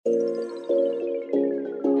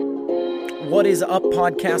What is up,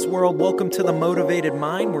 podcast world? Welcome to The Motivated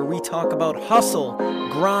Mind, where we talk about hustle,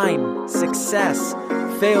 grind, success,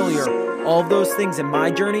 failure, all of those things in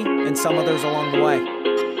my journey and some others along the way.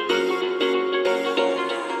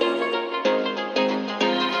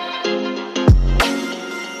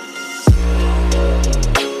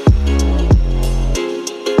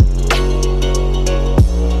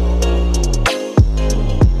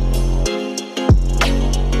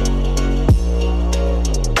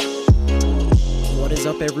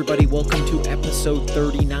 Everybody, welcome to episode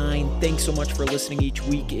 39. Thanks so much for listening each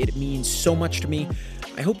week. It means so much to me.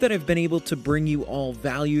 I hope that I've been able to bring you all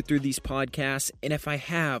value through these podcasts, and if I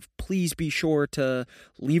have, please be sure to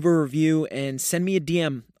leave a review and send me a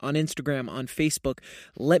DM on Instagram, on Facebook.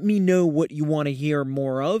 Let me know what you want to hear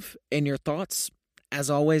more of and your thoughts. As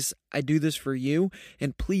always, I do this for you,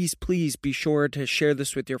 and please be sure to share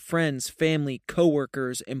this with your friends, family,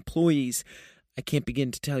 coworkers, employees. I can't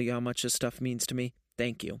begin to tell you how much this stuff means to me.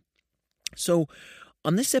 Thank you. So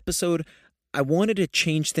on this episode, I wanted to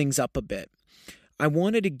change things up a bit. I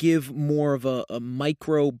wanted to give more of a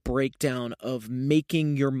micro breakdown of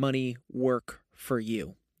making your money work for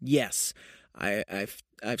you. Yes, I've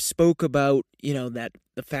spoke about, that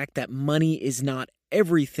the fact that money is not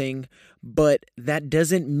everything, but that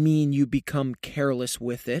doesn't mean you become careless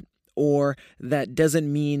with it. Or that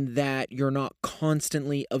doesn't mean that you're not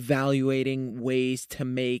constantly evaluating ways to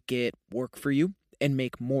make it work for you and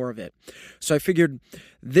make more of it. So I figured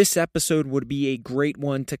this episode would be a great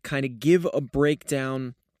one to kind of give a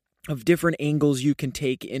breakdown of different angles you can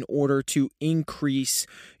take in order to increase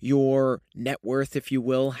your net worth, if you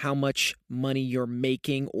will, how much money you're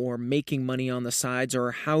making or making money on the sides,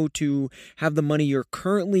 or how to have the money you're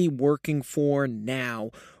currently working for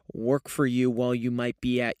now work for you while you might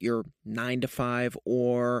be at your 9 to 5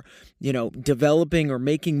 or, developing or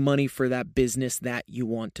making money for that business that you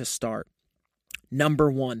want to start.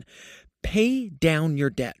 Number one, pay down your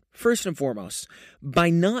debt. First and foremost, by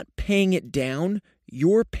not paying it down,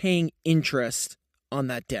 you're paying interest on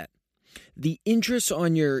that debt. The interest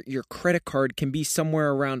on your credit card can be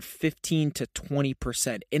somewhere around 15 to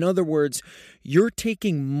 20%. In other words, you're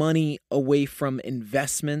taking money away from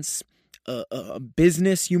investments, a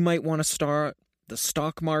business you might want to start, the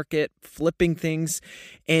stock market, flipping things,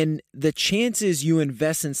 and the chances you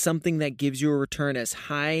invest in something that gives you a return as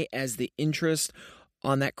high as the interest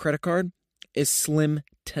on that credit card is slim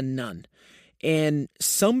to none. And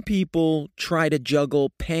some people try to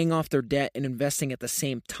juggle paying off their debt and investing at the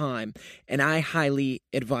same time, and I highly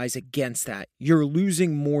advise against that. You're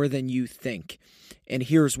losing more than you think, and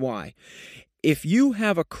here's why. If you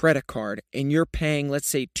have a credit card and you're paying, let's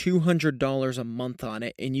say, $200 a month on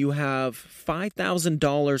it, and you have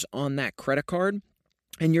 $5,000 on that credit card,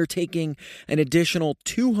 and you're taking an additional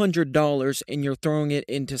 $200 and you're throwing it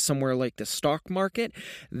into somewhere like the stock market,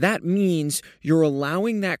 that means you're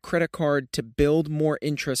allowing that credit card to build more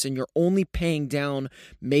interest, and you're only paying down,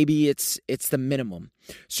 maybe it's the minimum.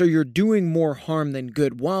 So you're doing more harm than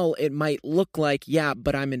good. While it might look like, yeah,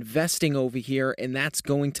 but I'm investing over here and that's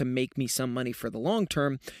going to make me some money for the long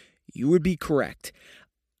term, you would be correct.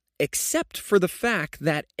 Except for the fact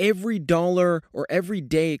that every dollar or every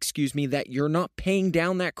day, that you're not paying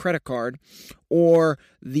down that credit card, or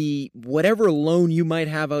the whatever loan you might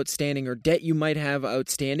have outstanding or debt you might have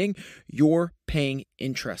outstanding, you're paying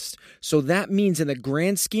interest. So that means in the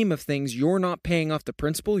grand scheme of things, you're not paying off the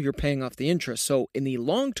principal, you're paying off the interest. So in the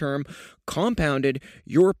long term, compounded,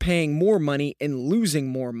 you're paying more money and losing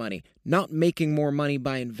more money, not making more money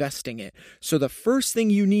by investing it. So the first thing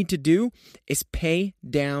you need to do is pay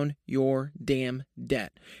down your damn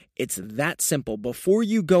debt. It's that simple. Before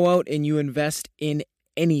you go out and you invest in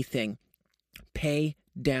anything, pay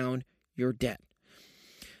down your debt.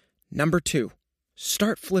 Number two,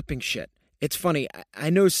 start flipping shit. It's funny, I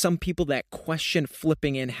know some people that question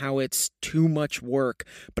flipping and how it's too much work,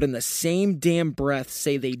 but in the same damn breath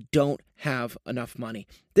say they don't have enough money.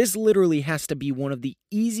 This literally has to be one of the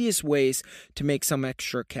easiest ways to make some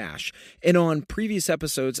extra cash. And on previous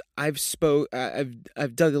episodes, I've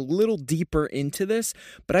dug a little deeper into this,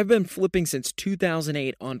 but I've been flipping since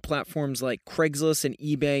 2008 on platforms like Craigslist and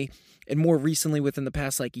eBay, and more recently within the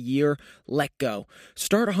past year, Letgo.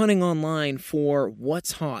 Start hunting online for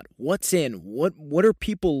what's hot, what's in, what are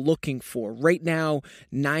people looking for. Right now,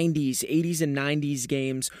 80s and 90s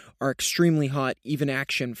games are extremely hot, even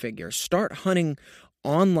action figures. Start hunting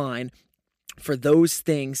online for those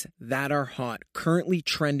things that are hot, currently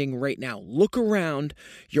trending right now. Look around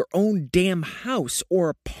your own damn house or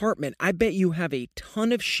apartment. I bet you have a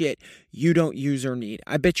ton of shit you don't use or need.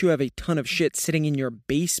 I bet you have a ton of shit sitting in your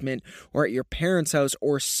basement or at your parents' house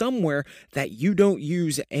or somewhere that you don't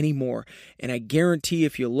use anymore. And I guarantee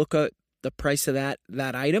if you look at the price of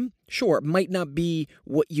that item, sure, it might not be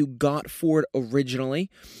what you got for it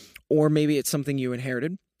originally, or maybe it's something you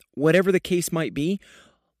inherited. Whatever the case might be,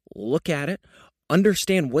 look at it,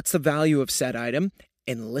 understand what's the value of said item,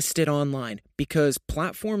 and list it online, because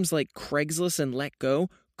platforms like Craigslist and Letgo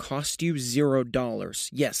cost you $0.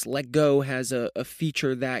 Yes, Letgo has a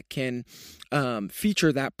feature that can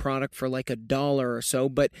feature that product for like $1 or so,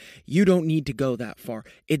 but you don't need to go that far.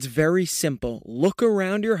 It's very simple. Look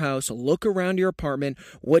around your house, look around your apartment.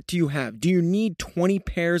 What do you have? Do you need 20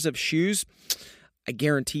 pairs of shoes? I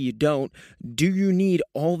guarantee you don't. Do you need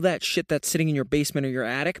all that shit that's sitting in your basement or your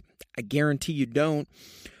attic? I guarantee you don't.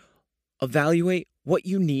 Evaluate what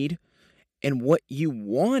you need and what you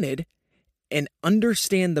wanted and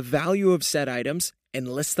understand the value of said items and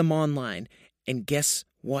list them online. And guess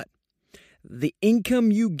what? The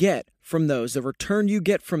income you get from those, the return you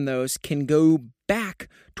get from those can go back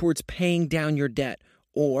towards paying down your debt.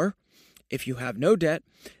 Or if you have no debt,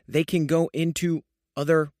 they can go into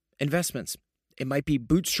other investments. It might be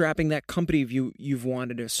bootstrapping that company you've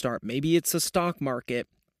wanted to start. Maybe it's a stock market.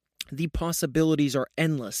 The possibilities are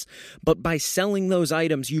endless. But by selling those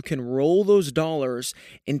items, you can roll those dollars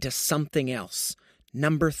into something else.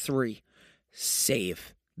 Number 3,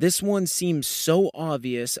 save. This one seems so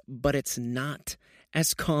obvious, but it's not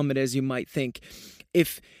as common as you might think.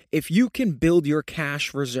 If you can build your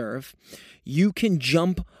cash reserve, you can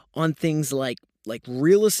jump on things like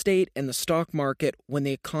real estate and the stock market when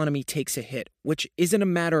the economy takes a hit, which isn't a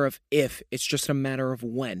matter of if, it's just a matter of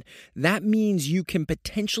when. That means you can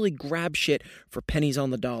potentially grab shit for pennies on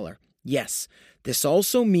the dollar. Yes, this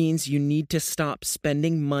also means you need to stop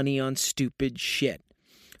spending money on stupid shit.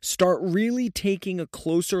 Start really taking a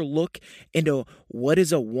closer look into what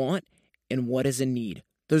is a want and what is a need.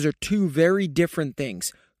 Those are two very different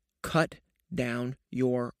things. Cut down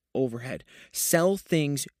your overhead. Sell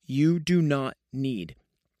things you do not need.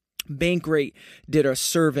 Bankrate did a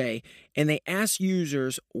survey and they asked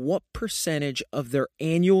users what percentage of their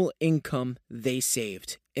annual income they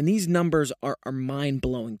saved. And these numbers are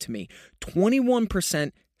mind-blowing to me.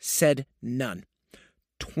 21% said none.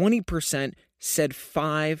 20% said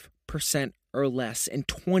 5% or less. And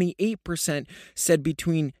 28% said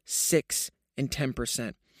between 6 and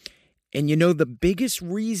 10%. And you know the biggest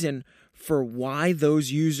reason for why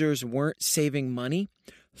those users weren't saving money?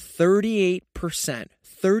 38%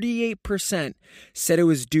 said it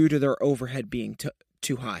was due to their overhead being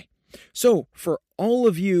too high. So for all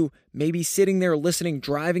of you maybe sitting there listening,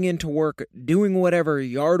 driving into work, doing whatever,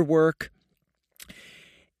 yard work,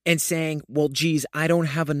 and saying, well, geez, I don't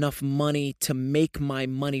have enough money to make my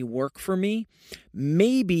money work for me.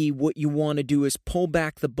 Maybe what you want to do is pull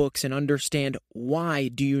back the books and understand, why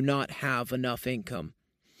do you not have enough income?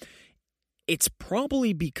 It's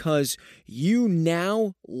probably because you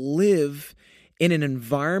now live in an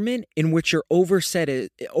environment in which your overhead,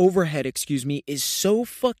 is so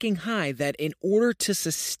fucking high that in order to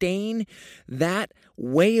sustain that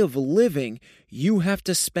way of living, you have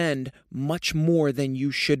to spend much more than you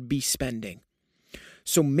should be spending.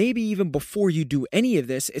 So maybe even before you do any of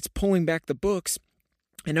this, it's pulling back the books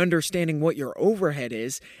and understanding what your overhead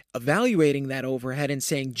is, evaluating that overhead and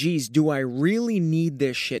saying, geez, do I really need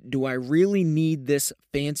this shit? Do I really need this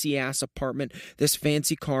fancy ass apartment, this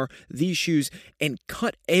fancy car, these shoes? And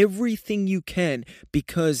cut everything you can,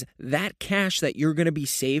 because that cash that you're going to be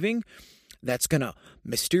saving, that's going to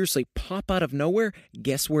mysteriously pop out of nowhere,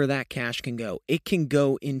 guess where that cash can go? It can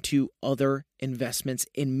go into other investments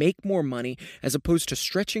and make more money, as opposed to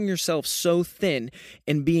stretching yourself so thin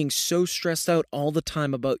and being so stressed out all the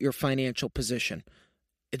time about your financial position.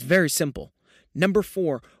 It's very simple. Number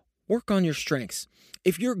 4, work on your strengths.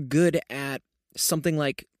 If you're good at something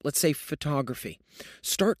like, let's say, photography,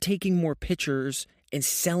 start taking more pictures and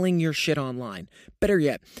selling your shit online. Better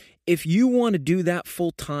yet, if you want to do that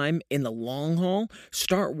full time in the long haul,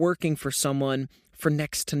 start working for someone for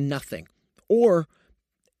next to nothing. Or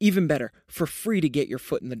even better, for free to get your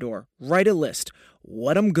foot in the door. Write a list.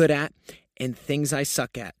 What I'm good at and things I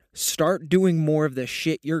suck at. Start doing more of the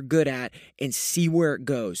shit you're good at and see where it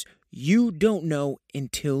goes. You don't know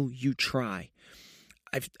until you try.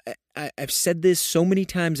 I've said this so many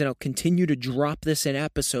times, and I'll continue to drop this in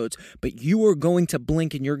episodes, but you are going to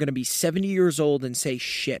blink and you're going to be 70 years old and say,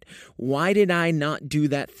 shit, why did I not do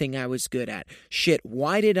that thing I was good at? Shit,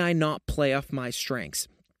 why did I not play off my strengths?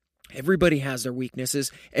 Everybody has their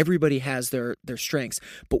weaknesses. Everybody has their strengths.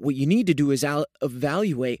 But what you need to do is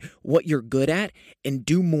evaluate what you're good at and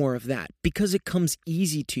do more of that, because it comes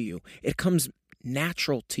easy to you. It comes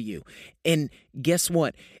natural to you. And guess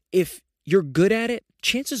what? If you're good at it,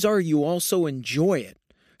 chances are you also enjoy it.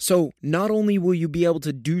 So not only will you be able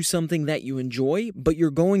to do something that you enjoy, but you're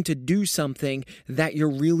going to do something that you're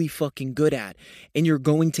really fucking good at. And you're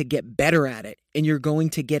going to get better at it. And you're going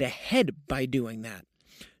to get ahead by doing that.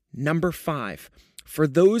 Number 5, for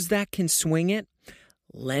those that can swing it,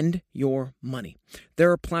 lend your money.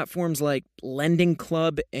 There are platforms like Lending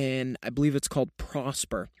Club and I believe it's called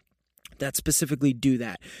Prosper that specifically do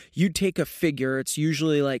that. You take a figure, it's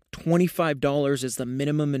usually like $25 is the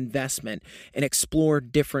minimum investment, and explore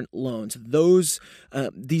different loans.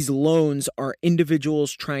 These loans are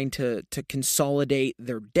individuals trying to consolidate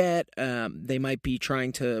their debt. They might be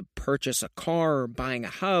trying to purchase a car or buying a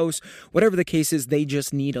house. Whatever the case is, they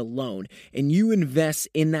just need a loan. And you invest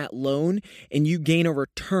in that loan and you gain a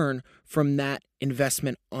return from that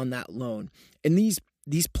investment on that loan. And these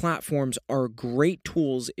platforms are great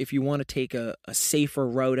tools if you want to take a safer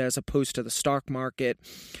route as opposed to the stock market.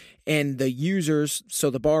 And the users, so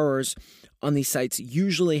the borrowers on these sites,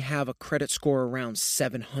 usually have a credit score around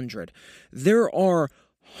 700. There are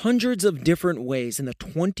hundreds of different ways in the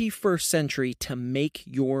 21st century to make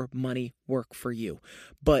your money work for you.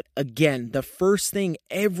 But again, the first thing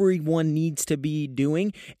everyone needs to be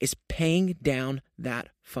doing is paying down that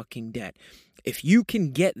fucking debt. If you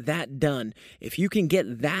can get that done, if you can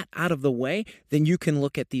get that out of the way, then you can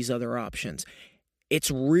look at these other options.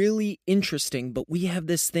 It's really interesting, but we have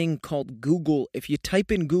this thing called Google. If you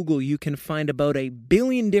type in Google, you can find about 1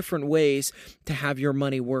 billion different ways to have your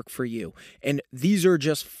money work for you. And these are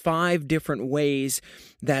just 5 different ways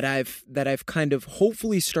that I've kind of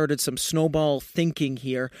hopefully started some snowball thinking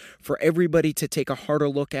here for everybody to take a harder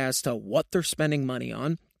look as to what they're spending money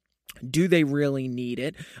on. Do they really need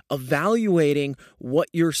it? Evaluating what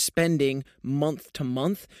you're spending month to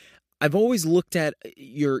month. I've always looked at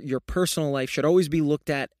your personal life should always be looked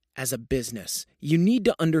at as a business. You need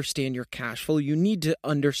to understand your cash flow. You need to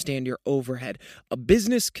understand your overhead. A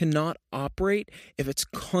business cannot operate if it's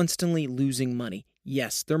constantly losing money.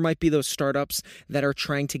 Yes, there might be those startups that are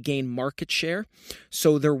trying to gain market share,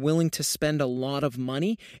 so they're willing to spend a lot of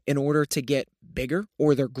money in order to get bigger,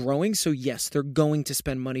 or they're growing, so yes, they're going to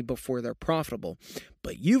spend money before they're profitable.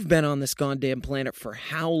 But you've been on this goddamn planet for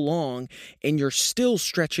how long, and you're still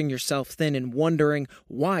stretching yourself thin and wondering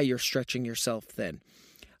why you're stretching yourself thin.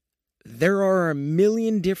 There are a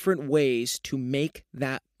million different ways to make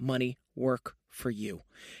that money work for you.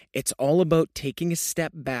 It's all about taking a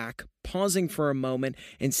step back, pausing for a moment,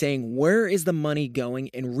 and saying, where is the money going,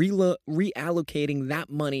 and reallocating that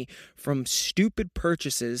money from stupid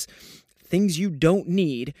purchases, things you don't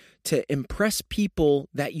need, to impress people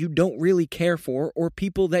that you don't really care for, or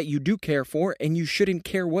people that you do care for and you shouldn't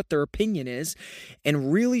care what their opinion is,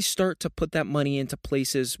 and really start to put that money into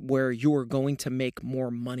places where you're going to make more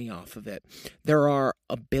money off of it. There are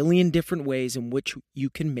 1 billion different ways in which you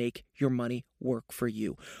can make your money work for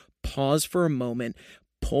you. Pause for a moment,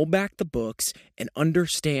 pull back the books, and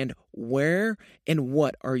understand where and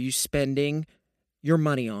what are you spending your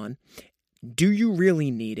money on. Do you really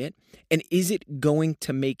need it? And is it going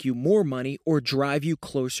to make you more money or drive you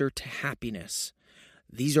closer to happiness?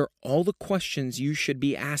 These are all the questions you should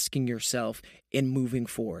be asking yourself in moving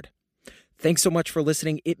forward. Thanks so much for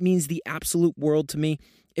listening. It means the absolute world to me.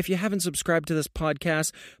 If you haven't subscribed to this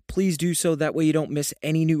podcast, please do so. That way you don't miss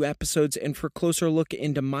any new episodes. And for a closer look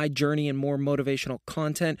into my journey and more motivational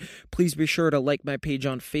content, please be sure to like my page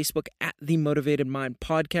on Facebook at The Motivated Mind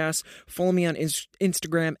Podcast. Follow me on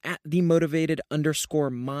Instagram at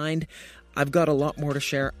TheMotivated_Mind. I've got a lot more to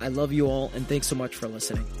share. I love you all, and thanks so much for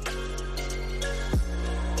listening.